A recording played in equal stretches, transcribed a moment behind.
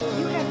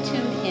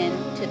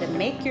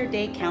Make Your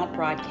Day Count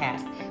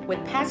broadcast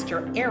with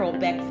Pastor Errol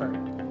Beckford,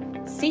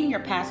 Senior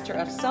Pastor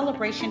of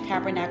Celebration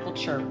Tabernacle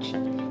Church,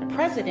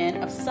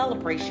 President of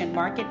Celebration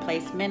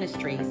Marketplace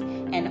Ministries,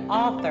 and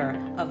author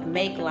of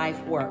Make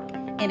Life Work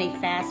in a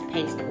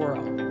Fast-Paced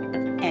World.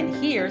 And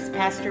here's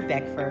Pastor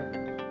Beckford.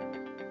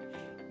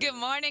 Good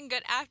morning,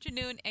 good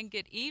afternoon, and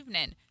good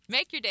evening.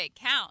 Make your day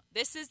count.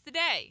 This is the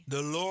day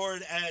the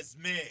Lord has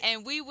made.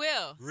 And we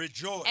will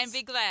rejoice and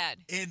be glad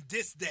in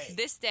this day.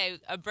 This day,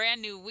 a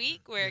brand new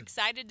week. We're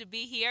excited to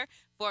be here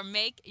for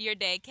Make Your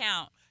Day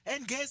Count.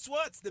 And guess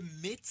what? It's the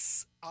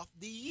midst of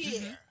the year.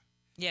 Mm-hmm.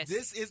 Yes.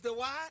 This is the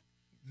what?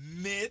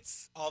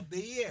 Midst of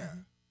the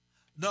year.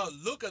 Now,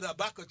 look at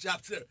Habakkuk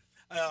chapter.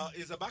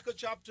 Is Habakkuk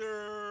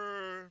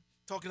chapter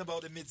talking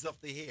about the midst of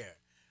the year?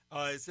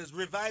 It says,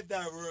 revive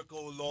thy work,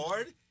 O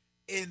Lord,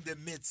 in the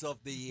midst of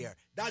the year.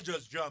 That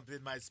just jumped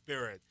in my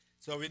spirit.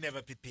 So we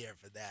never prepare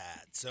for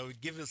that. So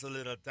give us a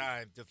little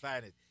time to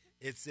find it.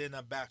 It's in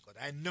Habakkuk.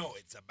 I know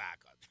it's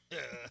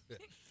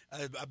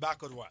Habakkuk.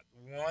 Habakkuk what?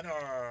 1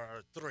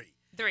 or 3?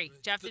 3.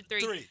 Chapter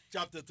 3.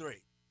 Chapter 3.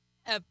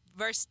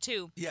 Verse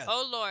 2. Yes.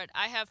 O Lord,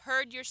 I have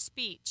heard your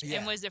speech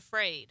and was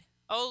afraid.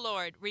 O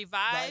Lord,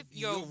 revive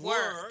your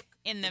work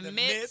in the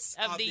midst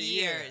of the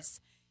years.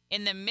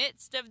 In the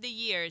midst of the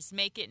years,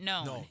 make it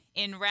known. No.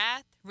 In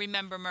wrath,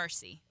 remember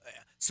mercy.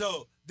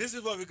 So this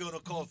is what we're going to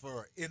call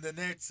for in the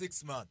next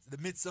 6 months. The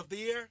midst of the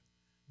year,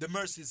 the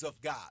mercies of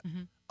God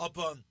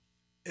upon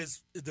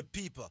the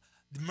people.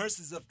 The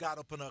mercies of God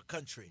upon our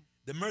country.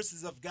 The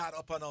mercies of God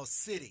upon our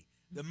city.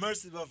 The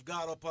mercies of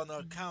God upon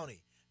our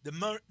county.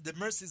 The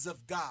mercies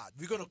of God.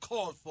 We're going to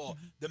call for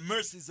the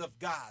mercies of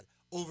God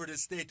over the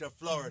state of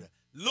Florida.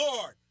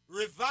 Lord,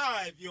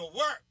 revive your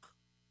work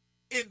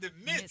in the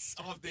midst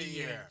of the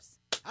year.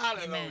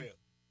 Hallelujah.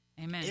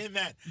 Amen.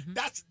 Amen.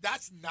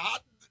 That's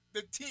not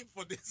the theme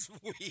for this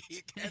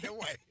week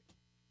anyway.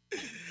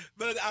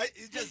 But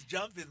it just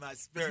jumped in my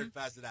spirit,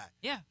 Pastor Di.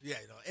 Yeah. Yeah,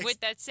 with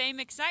that same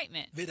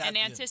excitement and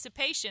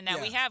anticipation that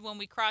we have when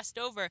we crossed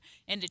over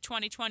into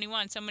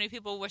 2021. So many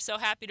people were so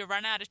happy to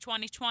run out of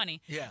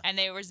 2020. Yeah. And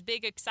there was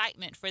big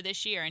excitement for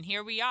this year. And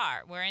here we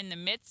are. We're in the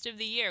midst of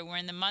the year. We're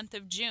in the month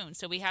of June.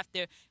 So we have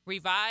to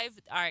revive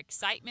our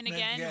excitement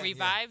again,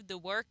 revive the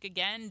work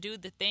again, do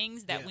the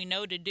things that we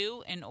know to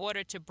do in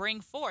order to bring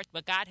forth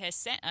what God has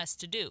sent us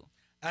to do.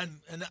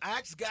 And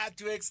ask God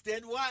to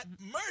extend what?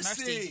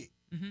 Mercy.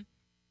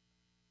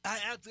 I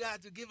ask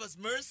God to give us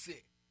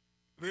mercy.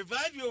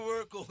 Revive your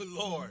work, O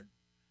Lord.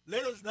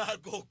 Let us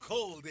not go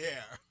cold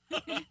here.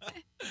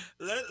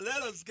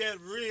 let us get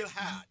real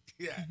hot.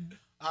 Yeah.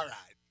 All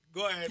right.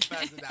 Go ahead,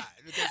 Pastor Di.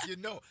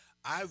 Because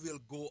I will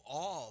go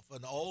off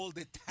on all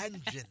the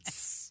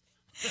tangents.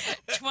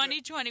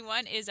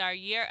 2021 is our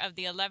year of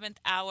the 11th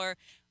hour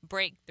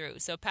breakthrough.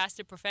 So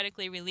Pastor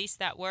prophetically released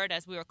that word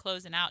as we were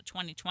closing out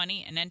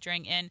 2020 and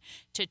entering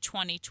into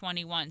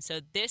 2021.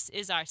 So this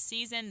is our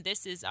season.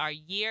 This is our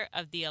year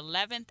of the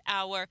 11th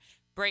hour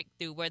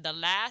breakthrough, where the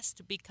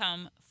last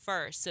become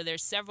first. So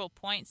there's several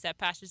points that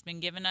Pastor's been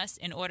giving us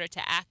in order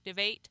to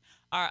activate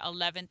our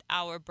 11th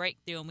hour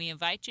breakthrough. And we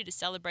invite you to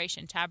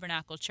Celebration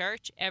Tabernacle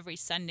Church every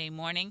Sunday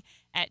morning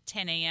at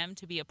 10 a.m.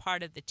 to be a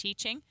part of the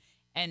teaching.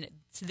 And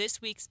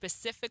this week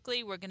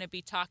specifically, we're going to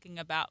be talking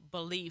about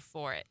believe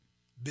for it.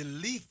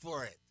 Believe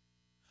for it.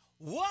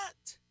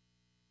 What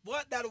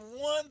that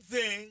one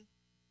thing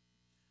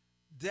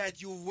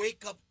that you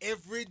wake up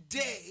every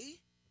day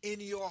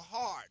in your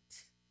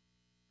heart,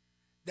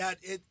 that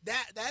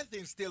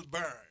thing still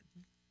burns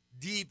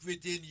deep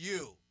within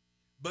you,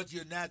 but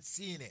you're not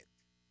seeing it.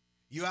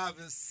 You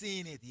haven't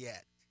seen it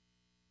yet.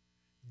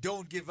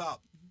 Don't give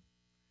up.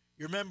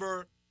 You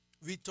remember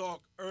we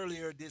talked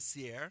earlier this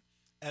year,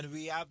 and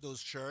we have those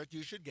shirts.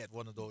 You should get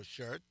one of those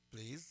shirts,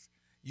 please.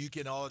 You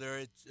can order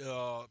it.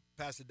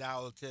 Pastor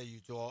Dow will tell you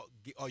to,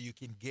 or you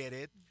can get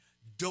it.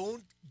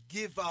 Don't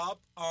give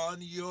up on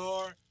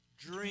your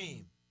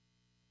dream.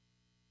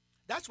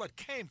 That's what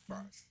came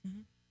first.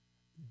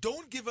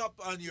 Don't give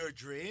up on your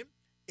dream.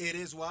 It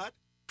is what?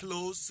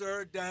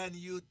 Closer than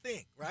you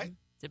think, right?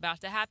 It's about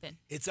to happen.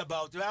 It's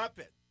about to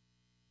happen.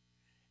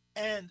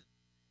 And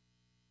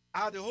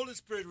how the Holy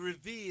Spirit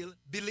revealed,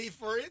 believe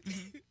for it,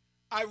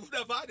 I would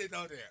have had it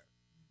out there.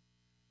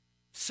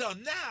 So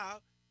now,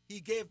 he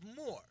gave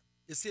more.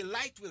 You see,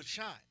 light will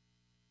shine.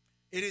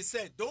 It is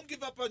said, don't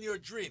give up on your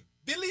dream.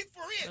 Believe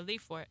for it.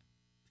 Believe for it.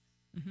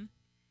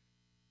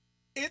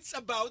 It's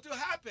about to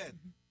happen.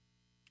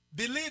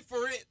 Believe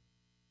for it.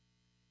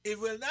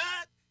 You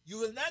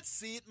will not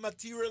see it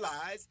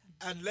materialize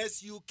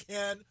unless you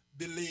can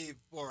believe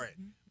for it.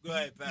 Go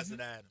ahead, Pastor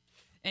Diana.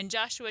 In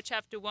Joshua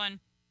chapter 1,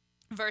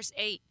 verse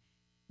 8,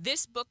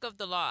 this book of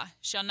the law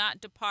shall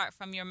not depart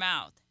from your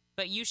mouth,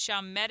 but you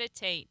shall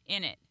meditate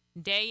in it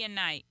day and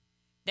night,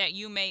 that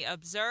you may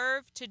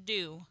observe to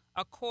do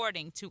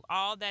according to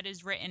all that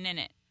is written in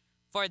it.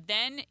 For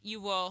then you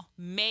will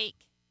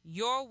make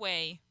your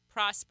way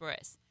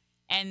prosperous,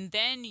 and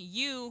then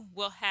you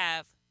will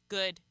have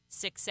good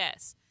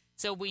success.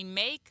 So we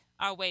make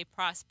our way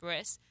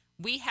prosperous.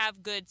 We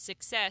have good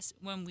success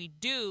when we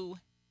do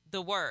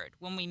the word,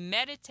 when we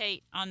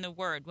meditate on the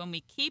word, when we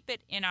keep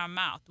it in our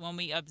mouth, when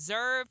we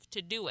observe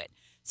to do it.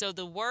 So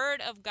the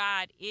word of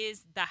God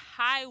is the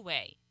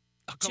highway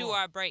to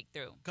our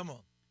breakthrough. Come on.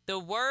 The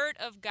word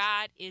of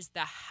God is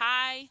the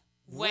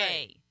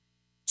highway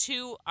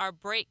to our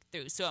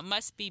breakthrough. So it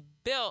must be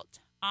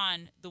built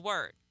on the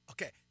word.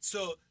 Okay,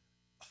 so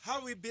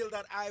how we build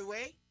that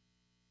highway?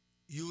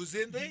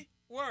 Using the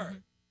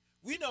word.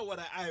 We know what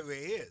an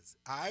highway is.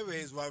 A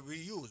highway is what we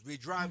use. We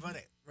drive on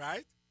it,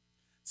 right?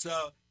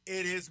 So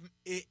an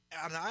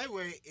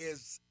highway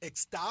is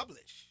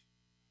established.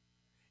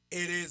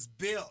 It is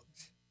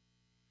built.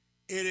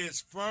 It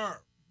is firm.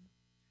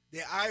 The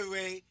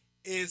highway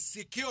is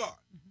secure.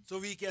 So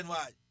we can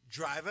what?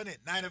 Drive on it.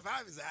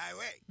 95 is a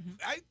highway,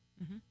 right?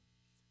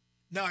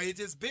 Now it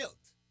is built.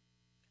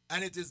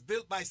 And it is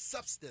built by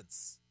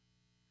substance.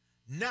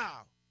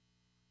 Now,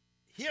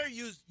 here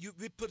you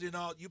put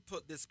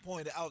this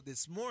point out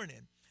this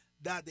morning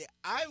that the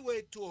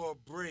highway to our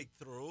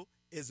breakthrough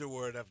is the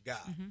word of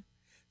God.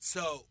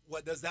 So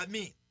what does that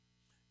mean?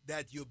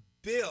 That you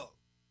build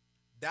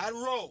that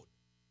road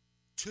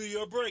to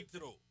your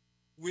breakthrough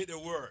with the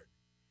word.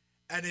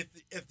 And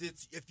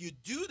if you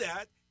do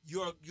that,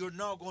 you're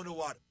now going to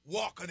what?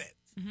 Walk on it.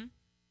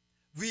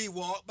 We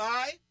walk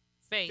by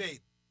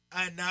faith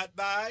and not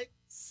by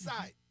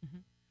sight.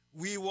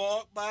 We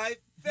walk by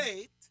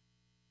faith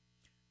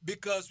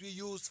because we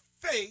use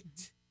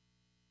faith-filled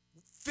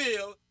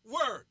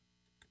word.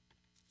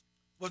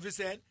 What we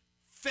said?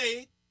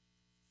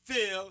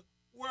 Faith-filled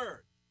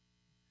word.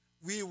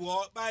 We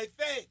walk by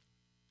faith.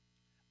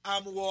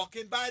 I'm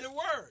walking by the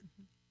word.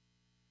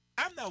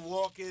 I'm not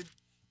walking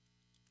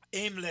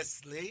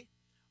aimlessly,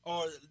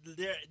 or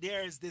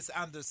there is this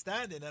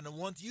understanding, and I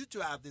want you to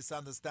have this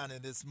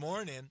understanding this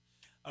morning,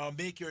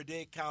 Make Your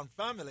Day Count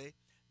family,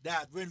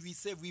 that when we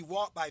say we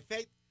walk by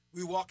faith,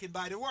 we're walking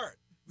by the word.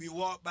 We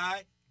walk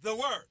by the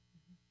word.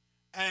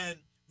 And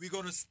we're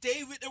going to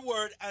stay with the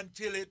word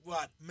until it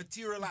what?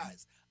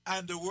 Materialize.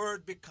 And the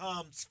word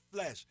becomes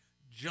flesh.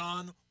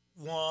 John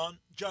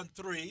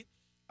 3,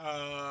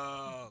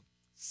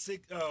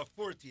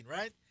 14,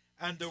 right?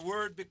 And the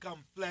word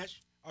become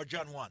flesh, or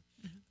John 1.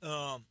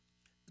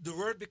 The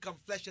word become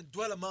flesh and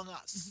dwell among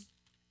us.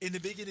 In the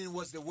beginning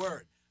was the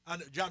word.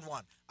 And John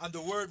 1. And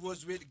the word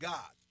was with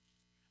God.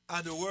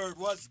 And the word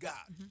was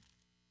God.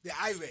 The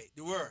highway,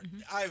 the word,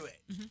 the highway.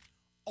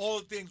 All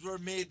things were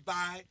made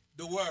by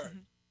the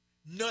word.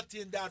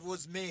 Nothing that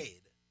was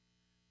made.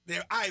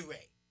 The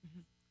highway.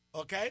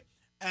 Okay?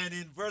 And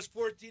in verse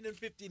 14 and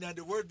 15, and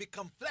the word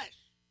become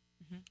flesh.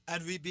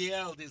 And we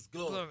beheld his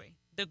glory.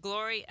 The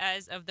glory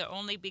as of the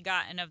only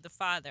begotten of the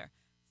Father,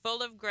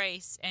 full of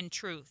grace and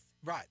truth.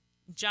 Right.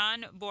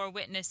 John bore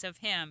witness of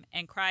him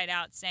and cried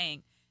out,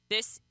 saying,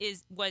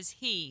 was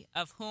he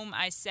of whom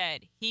I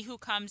said, he who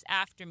comes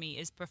after me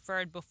is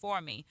preferred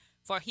before me,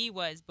 for he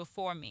was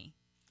before me.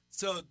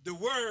 So the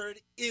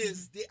word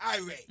is the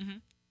highway.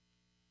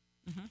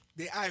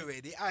 The highway,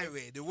 the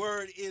highway. The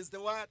word is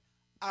the what?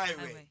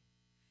 Highway.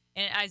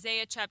 In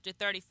Isaiah chapter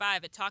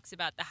 35, it talks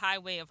about the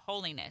highway of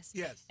holiness.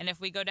 Yes. And if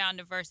we go down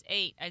to verse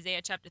 8,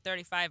 Isaiah chapter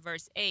 35,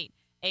 verse 8,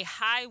 a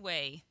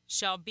highway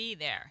shall be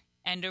there,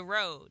 and a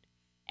road,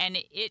 and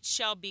it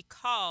shall be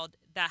called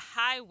the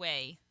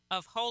highway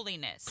of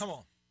holiness. Come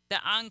on. The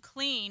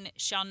unclean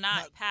shall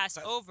not pass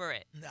over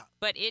it,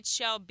 but it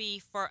shall be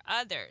for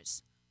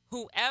others.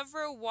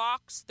 Whoever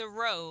walks the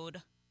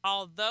road,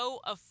 although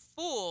a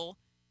fool,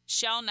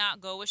 shall not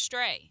go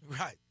astray.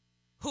 Right.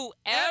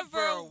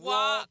 Whoever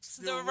walks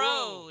the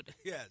road,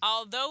 yes,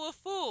 although a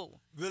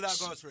fool, will not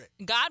go astray.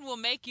 God will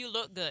make you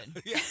look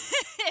good.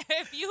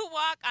 If you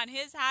walk on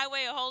his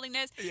highway of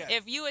holiness,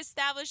 if you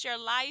establish your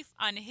life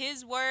on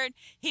his word,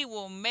 he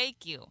will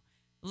make you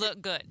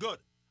look good. Good.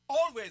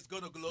 Always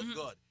going to look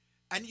good.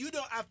 And you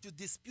don't have to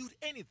dispute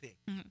anything.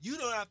 You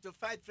don't have to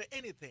fight for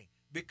anything,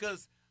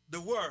 because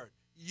the word,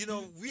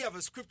 we have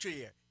a scripture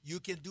here. You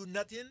can do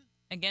nothing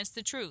against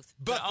the truth,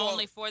 but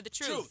only for the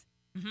truth.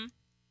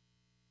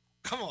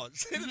 Come on,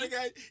 say it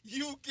again.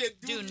 You can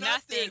do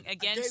nothing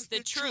against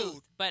the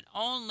truth, but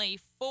only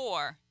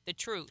for the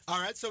truth. All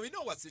right, so we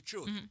know what's the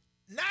truth.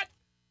 Not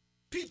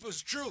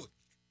people's truth,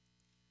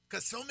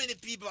 because so many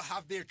people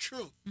have their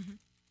truth.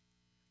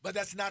 But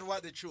that's not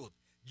what the truth.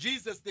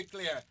 Jesus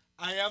declared,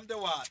 I am the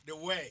what? The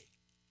way.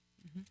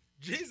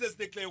 Jesus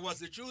declared what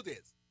the truth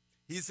is.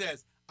 He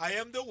says, I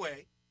am the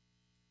way,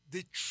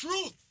 the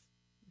truth.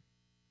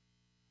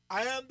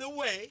 I am the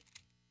way,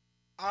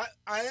 I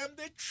am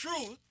the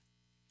truth,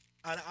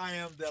 and I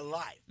am the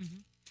life.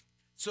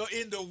 So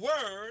in the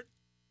word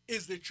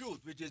is the truth,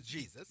 which is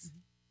Jesus.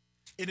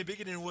 In the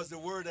beginning was the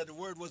word, and the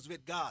word was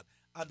with God,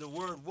 and the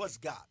word was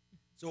God.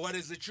 So what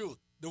is the truth?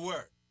 The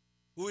word.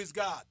 Who is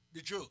God?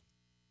 The truth.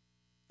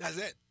 That's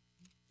it.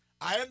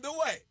 I am the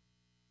way.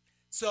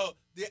 So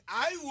the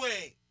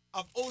highway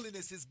of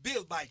holiness is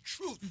built by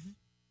truth,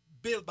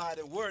 built by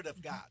the word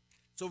of God.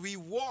 So we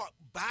walk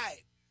by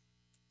it.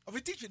 We're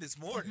teaching this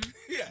morning.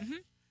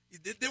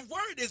 The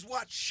word is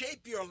what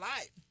shape your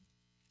life.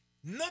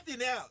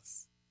 Nothing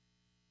else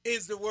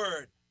is the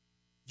word.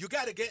 You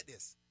got to get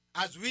this.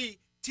 as we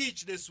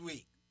teach this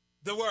week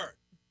the word.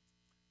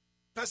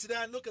 Pastor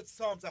Dan, look at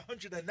Psalms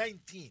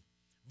 119,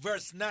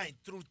 verse 9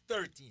 through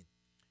 13.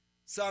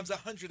 Psalms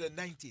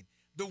 119.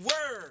 The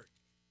word,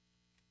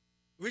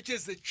 which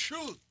is the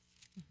truth,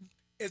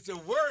 is the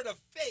word of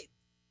faith.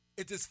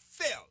 It is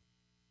filled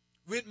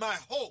with my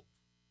hope,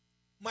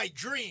 my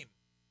dream,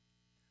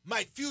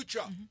 my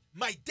future,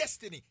 my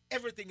destiny.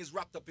 Everything is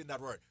wrapped up in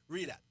that word.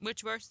 Read that.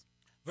 Which verse?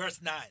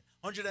 Verse 9.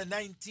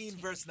 119,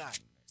 verse 9.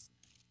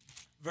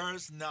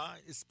 Verse 9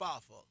 is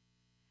powerful.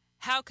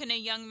 How can a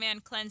young man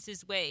cleanse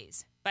his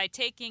ways? By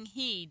taking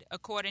heed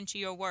according to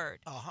your word.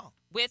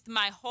 With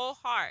my whole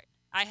heart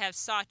I have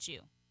sought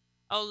you.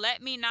 Oh,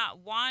 let me not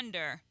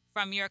wander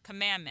from your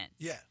commandments.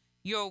 Yeah.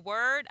 Your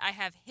word I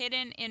have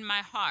hidden in my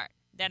heart,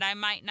 that I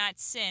might not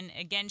sin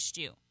against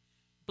you.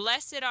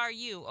 Blessed are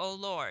you, O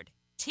Lord.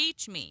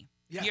 Teach me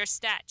your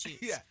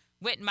statutes. Yeah.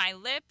 With my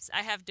lips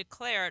I have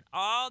declared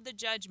all the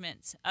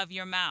judgments of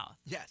your mouth.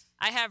 Yes.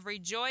 I have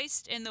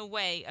rejoiced in the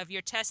way of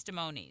your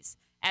testimonies,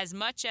 as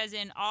much as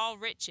in all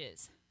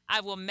riches.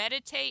 I will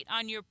meditate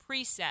on your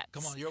precepts.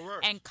 Come on, your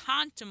word. And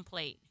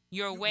contemplate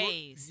your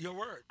ways. Your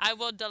word. I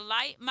will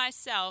delight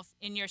myself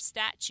in your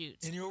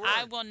statutes. In your word.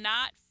 I will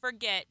not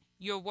forget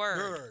your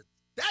word.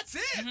 That's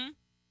it.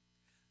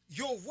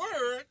 Your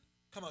word,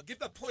 come on, give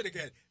that point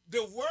again.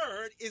 The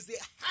word is the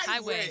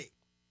highway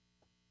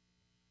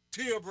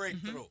to your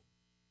breakthrough.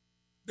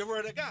 The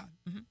word of God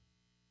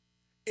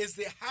is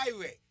the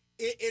highway.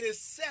 It is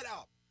set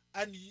up,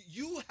 and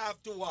you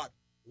have to what?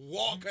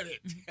 Walk on it.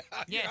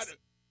 Yes.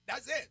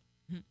 That's it.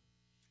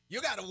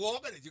 You got to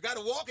walk on it. You got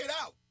to walk it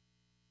out.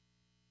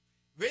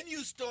 When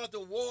you start to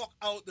walk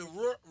out the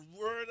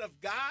word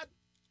of God,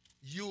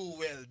 you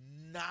will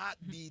not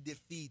be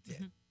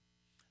defeated.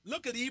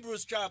 Look at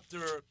Hebrews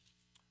chapter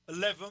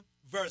 11,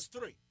 verse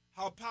 3.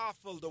 How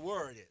powerful the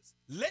word is.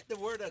 Let the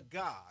word of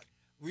God,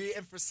 we're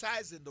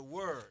emphasizing the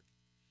word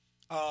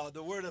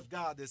of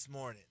God this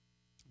morning.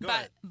 Go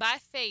ahead. By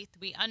faith,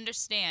 we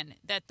understand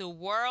that the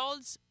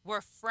worlds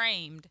were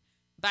framed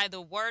by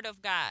the word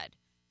of God,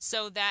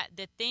 so that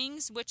the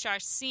things which are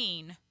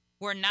seen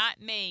were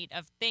not made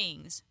of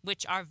things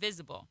which are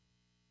visible.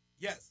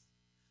 Yes.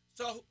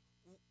 So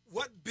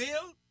what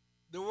built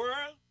the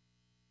world?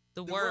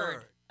 The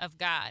word of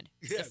God.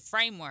 Yes. The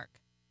framework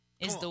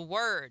is the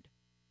word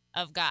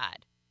of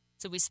God.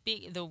 So we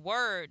speak the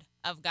word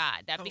of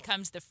God. That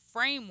becomes the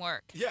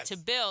framework to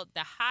build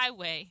the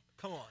highway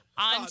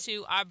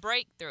onto our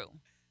breakthrough.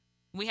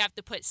 We have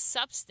to put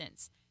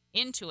substance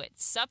into it.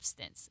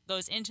 Substance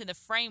goes into the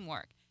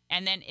framework,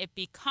 and then it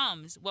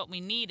becomes what we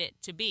need it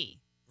to be.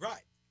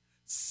 Right.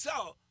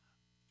 So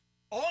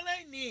all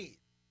I need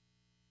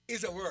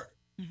is a word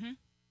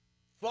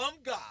from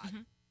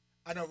God,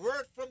 and a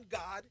word from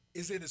God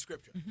is in the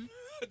scripture.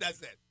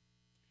 That's it.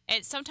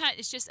 And sometimes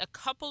it's just a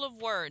couple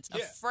of words, a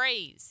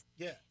phrase.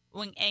 Yeah.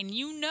 And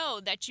you know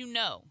that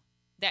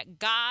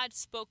God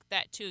spoke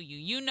that to you.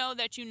 You know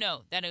that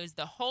it was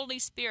the Holy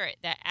Spirit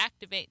that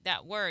activate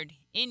that word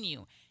in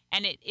you.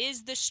 And it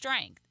is the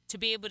strength to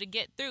be able to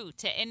get through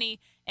to any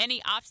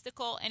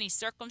obstacle, any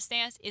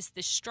circumstance. It's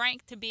the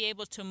strength to be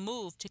able to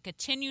move, to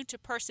continue to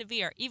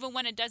persevere, even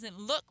when it doesn't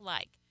look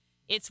like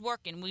it's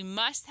working. We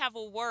must have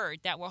a word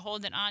that we're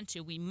holding on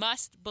to. We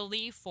must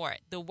believe for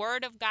it. The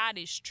word of God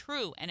is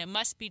true, and it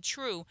must be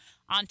true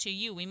unto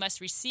you. We must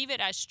receive it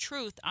as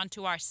truth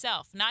unto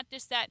ourselves. Not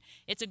just that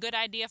it's a good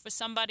idea for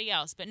somebody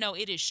else, but no,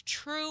 it is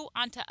true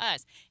unto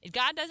us.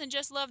 God doesn't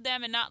just love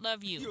them and not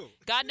love you.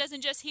 God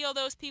doesn't just heal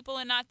those people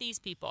and not these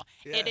people.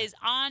 It is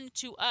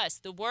unto us.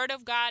 The word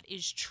of God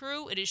is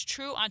true. It is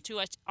true unto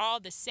us all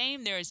the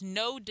same. There is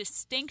no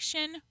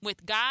distinction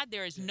with God.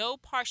 There is no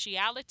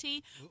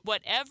partiality.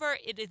 Whatever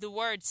it is, the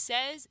word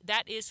says,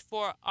 that is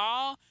for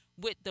all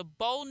with the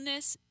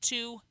boldness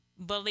to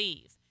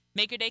believe.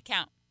 Make your day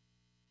count.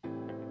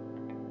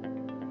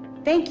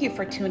 Thank you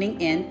for tuning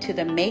in to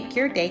the Make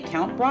Your Day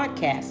Count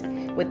broadcast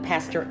with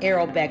Pastor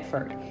Errol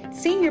Beckford,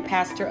 Senior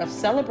Pastor of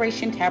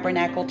Celebration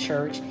Tabernacle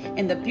Church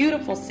in the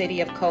beautiful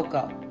city of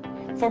Cocoa.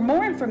 For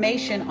more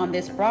information on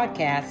this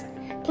broadcast,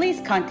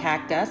 please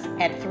contact us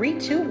at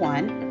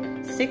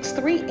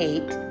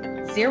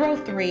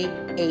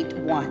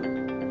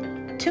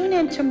 321-638-0381. Tune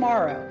in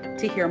tomorrow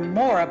to hear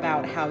more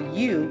about how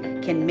you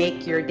can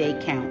make your day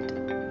count.